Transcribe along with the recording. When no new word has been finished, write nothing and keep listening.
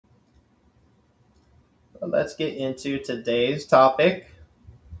let's get into today's topic,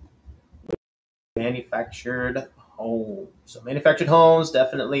 manufactured homes. So manufactured homes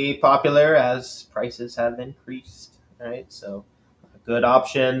definitely popular as prices have increased, right? So a good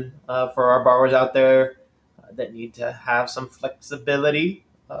option for our borrowers out there that need to have some flexibility.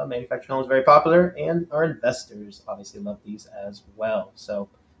 Manufactured homes very popular, and our investors obviously love these as well. So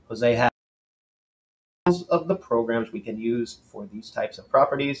Jose has of the programs we can use for these types of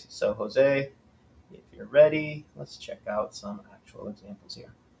properties. So Jose, if you're ready, let's check out some actual examples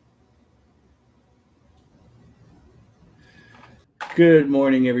here. Good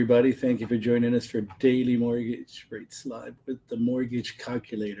morning, everybody. Thank you for joining us for Daily Mortgage Rates Live with the Mortgage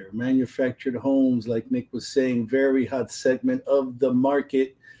Calculator. Manufactured homes, like Nick was saying, very hot segment of the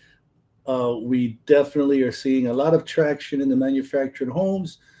market. We definitely are seeing a lot of traction in the manufactured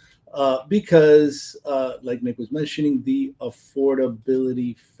homes because, like Nick was mentioning, the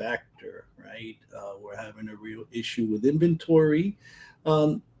affordability factor, right? We're having a real issue with inventory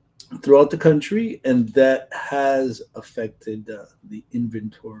throughout the country, and that has affected the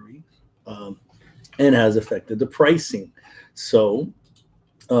inventory and has affected the pricing. So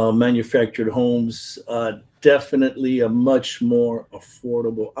manufactured homes definitely a much more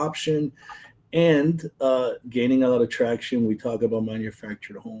affordable option and gaining a lot of traction. We talk about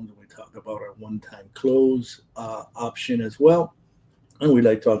manufactured homes, and we talk about our one-time close option as well. And we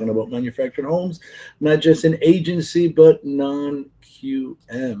like talking about manufactured homes, not just in agency, but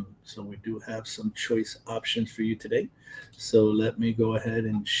non-QM. So we do have some choice options for you today. So let me go ahead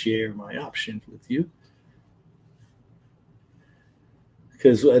and share my options with you.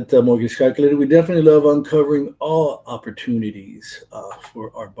 Because at the Mortgage Calculator, we definitely love uncovering all opportunities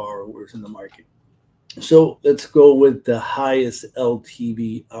for our borrowers in the market. So let's go with the highest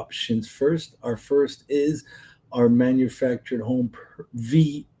LTV options first. Our first is our manufactured home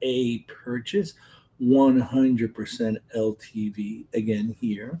VA purchase, 100% LTV. Again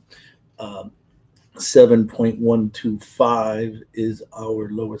here, 7.125 is our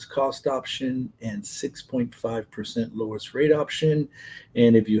lowest cost option and 6.5% lowest rate option.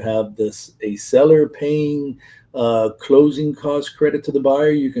 And if you have a seller paying closing cost credit to the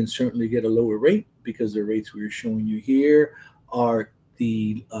buyer, you can certainly get a lower rate because the rates we're showing you here are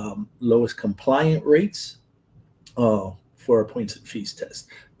the lowest compliant rates for our points and fees test.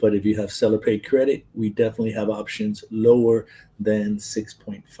 But if you have seller paid credit, we definitely have options lower than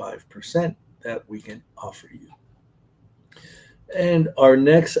 6.5% that we can offer you. And our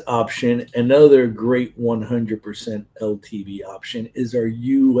next option, another great 100% LTV option, is our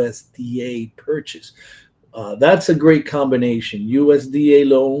USDA purchase. That's a great combination. USDA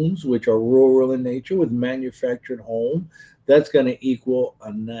loans, which are rural in nature, with manufactured home, that's going to equal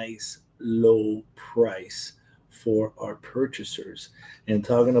a nice low price for our purchasers. And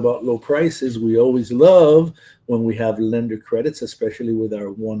talking about low prices, we always love when we have lender credits, especially with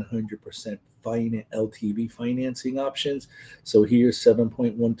our 100% LTV financing options. So here's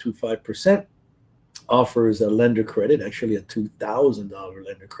 7.125% offers a lender credit, actually a $2,000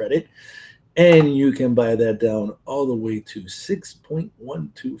 lender credit. And you can buy that down all the way to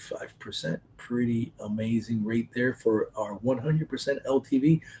 6.125%. Pretty amazing rate there for our 100%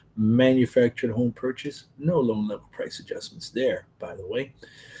 LTV manufactured home purchase. No loan level price adjustments there, by the way.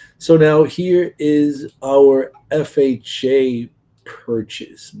 So now here is our FHA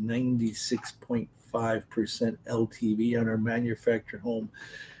purchase, 96.5% LTV on our manufactured home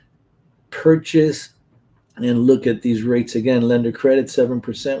purchase. And look at these rates again. Lender credit,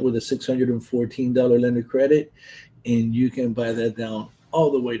 7% with a $614 lender credit. And you can buy that down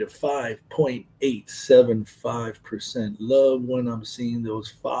all the way to 5.875%. Love when I'm seeing those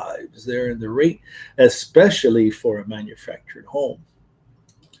fives there in the rate, especially for a manufactured home.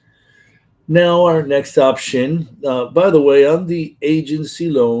 Now our next option, by the way, on the agency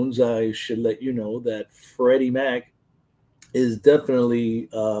loans, I should let you know that Freddie Mac is definitely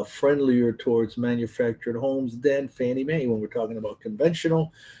friendlier towards manufactured homes than Fannie Mae. When we're talking about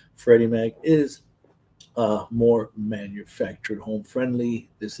conventional, Freddie Mac is more manufactured home friendly.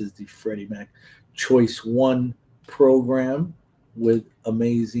 This is the Freddie Mac Choice 1 program with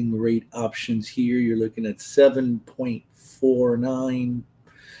amazing rate options here. You're looking at 7.49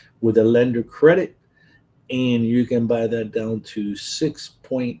 with a lender credit, and you can buy that down to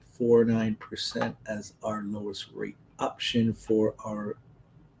 6.49% as our lowest rate option for our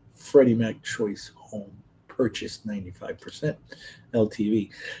Freddie Mac Choice Home Purchase, 95% LTV.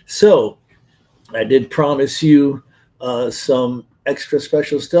 So I did promise you some extra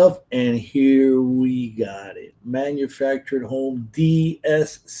special stuff, and here we got it. Manufactured home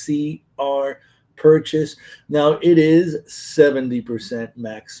DSCR purchase. Now it is 70%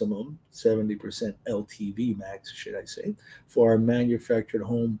 maximum, 70% LTV max, should I say, for our manufactured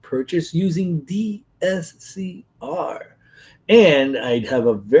home purchase using DSCR. And I'd have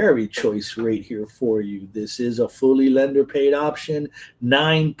a very choice rate here for you. This is a fully lender paid option,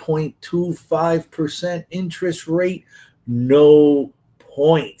 9.25% interest rate, no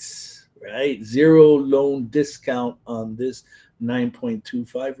points, right? Zero loan discount on this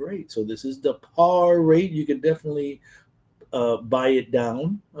 9.25 rate. So this is the par rate. You can definitely buy it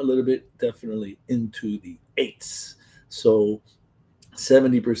down a little bit, definitely into the eights. So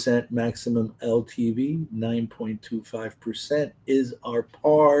 70% maximum LTV, 9.25% is our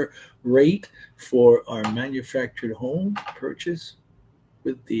par rate for our manufactured home purchase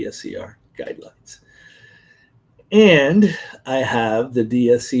with DSCR guidelines. And I have the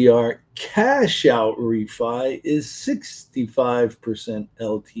DSCR cash out refi is 65%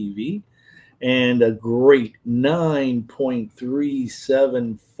 LTV and a great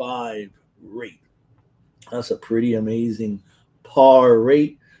 9.375 rate. That's a pretty amazing par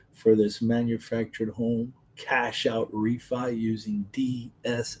rate for this manufactured home cash out refi using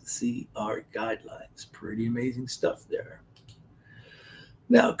DSCR guidelines. Pretty amazing stuff there.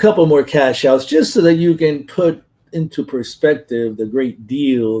 Now, a couple more cash outs just so that you can put into perspective the great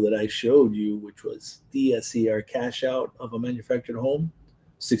deal that I showed you, which was DSCR cash out of a manufactured home,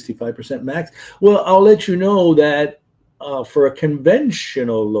 65% max. Well, I'll let you know that for a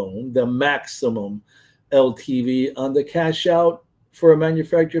conventional loan, the maximum LTV on the cash out for a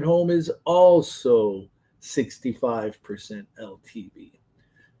manufactured home is also 65% LTV,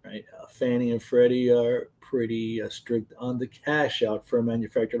 right? Fannie and Freddie are pretty strict on the cash out for a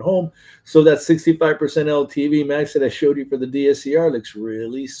manufactured home. So that 65% LTV max that I showed you for the DSCR looks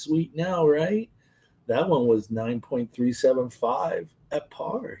really sweet now, right? That one was 9.375 at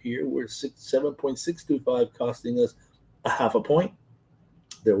par. Here we're 7.625 costing us a half a point.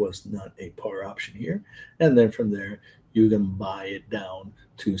 There was not a par option here. And then from there, you can buy it down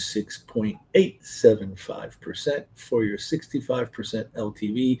to 6.875% for your 65%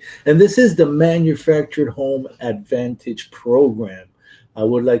 LTV. And this is the Manufactured Home Advantage Program. I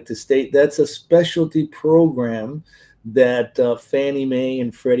would like to state that's a specialty program that Fannie Mae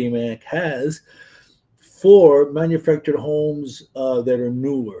and Freddie Mac has for manufactured homes that are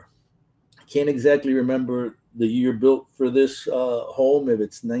newer. I can't exactly remember the year built for this home, if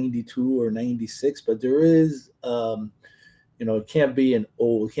it's 92 or 96, but there is, it can't be it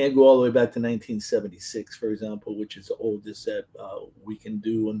can't go all the way back to 1976, for example, which is the oldest that we can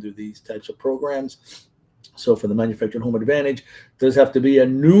do under these types of programs. So for the Manufactured Home Advantage, it does have to be a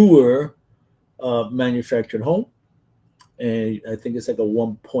newer manufactured home. And I think it's like a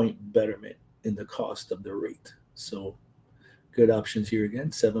 1 point betterment in the cost of the rate. So good options here again,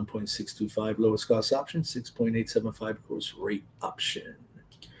 7.625 lowest cost option, 6.875 gross rate option.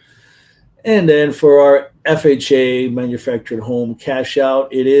 And then for our FHA manufactured home cash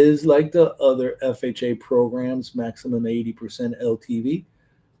out, it is like the other FHA programs, maximum 80% LTV.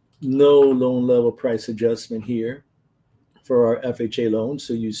 No loan level price adjustment here for our FHA loans.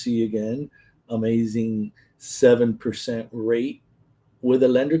 So you see again, amazing 7% rate with a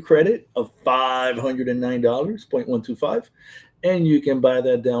lender credit of $509.125. And you can buy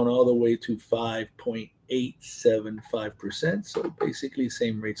that down all the way to 5.875%. So basically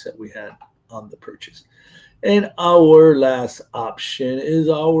same rates that we had on the purchase. And our last option is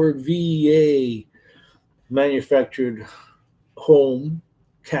our VA manufactured home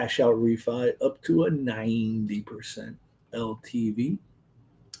cash out refi up to a 90% LTV.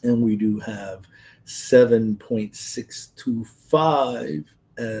 And we do have 7.625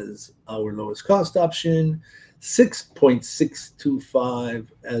 as our lowest cost option, 6.625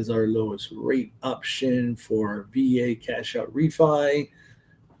 as our lowest rate option for VA cash out refi,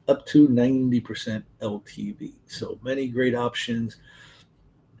 up to 90% LTV. So many great options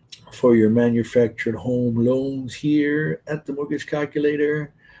for your manufactured home loans here at the Mortgage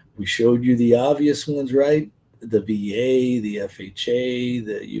Calculator. We showed you the obvious ones, right? The VA, the FHA,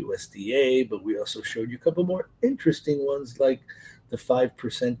 the USDA, but we also showed you a couple more interesting ones like the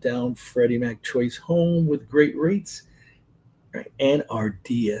 5% down Freddie Mac Choice Home with great rates, right? And our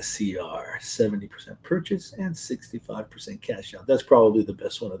DSCR, 70% purchase and 65% cash out. That's probably the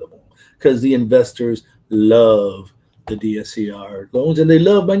best one of them all because the investors love the DSCR loans and they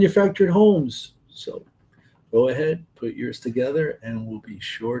love manufactured homes. So go ahead, put yours together, and we'll be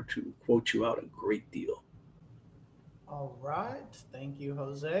sure to quote you out a great deal. All right. Thank you,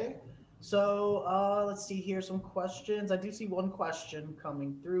 Jose. So let's see here some questions. I do see one question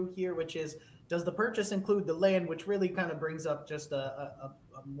coming through here, which is, does the purchase include the land? Which really kind of brings up just a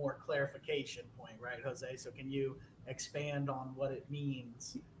a more clarification point, right, Jose? So can you expand on what it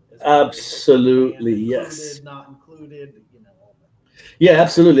means as far as Absolutely, land yes. included, not included, all that? Yeah,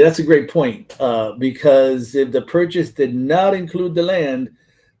 absolutely. That's a great point. Because if the purchase did not include the land,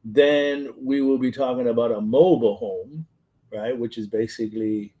 then we will be talking about a mobile home, right? Which is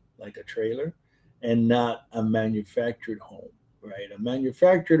basically like a trailer and not a manufactured home, right? A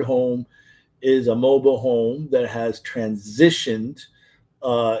manufactured home is a mobile home that has transitioned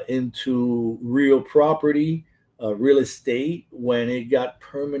into real property, real estate, when it got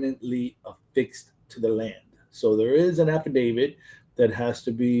permanently affixed to the land. So there is an affidavit that has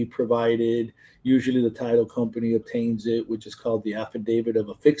to be provided. Usually the title company obtains it, which is called the affidavit of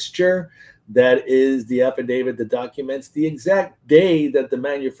a fixture. That is the affidavit that documents the exact day that the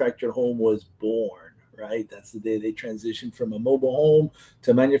manufactured home was born. Right, that's the day they transitioned from a mobile home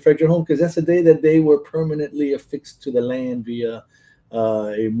to a manufactured home, because that's the day that they were permanently affixed to the land via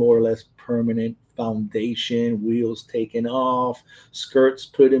a more or less permanent foundation, wheels taken off, skirts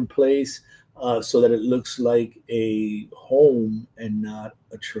put in place, so that it looks like a home and not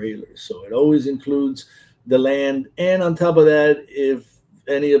a trailer. So it always includes the land. And on top of that, if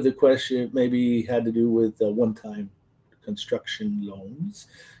any of the question maybe had to do with one-time construction loans,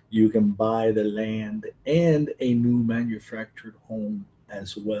 you can buy the land and a new manufactured home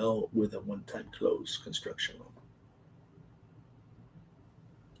as well with a one-time close construction loan.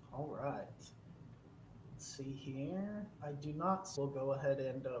 All right. Let's see here. I do not. We'll go ahead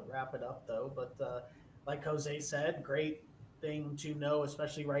and wrap it up though. But like Jose said, great thing to know,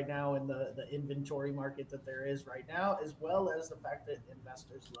 especially right now in the inventory market that there is right now, as well as the fact that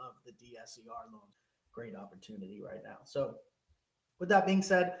investors love the DSCR loan. Great opportunity right now. So with that being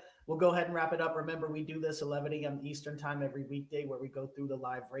said, we'll go ahead and wrap it up. Remember, we do this 11 a.m. Eastern time every weekday where we go through the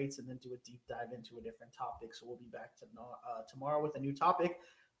live rates and then do a deep dive into a different topic. So we'll be back tomorrow with a new topic.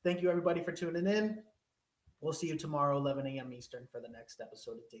 Thank you, everybody, for tuning in. We'll see you tomorrow, 11 a.m. Eastern, for the next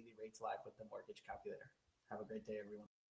episode of Daily Rates Live with the Mortgage Calculator. Have a great day, everyone.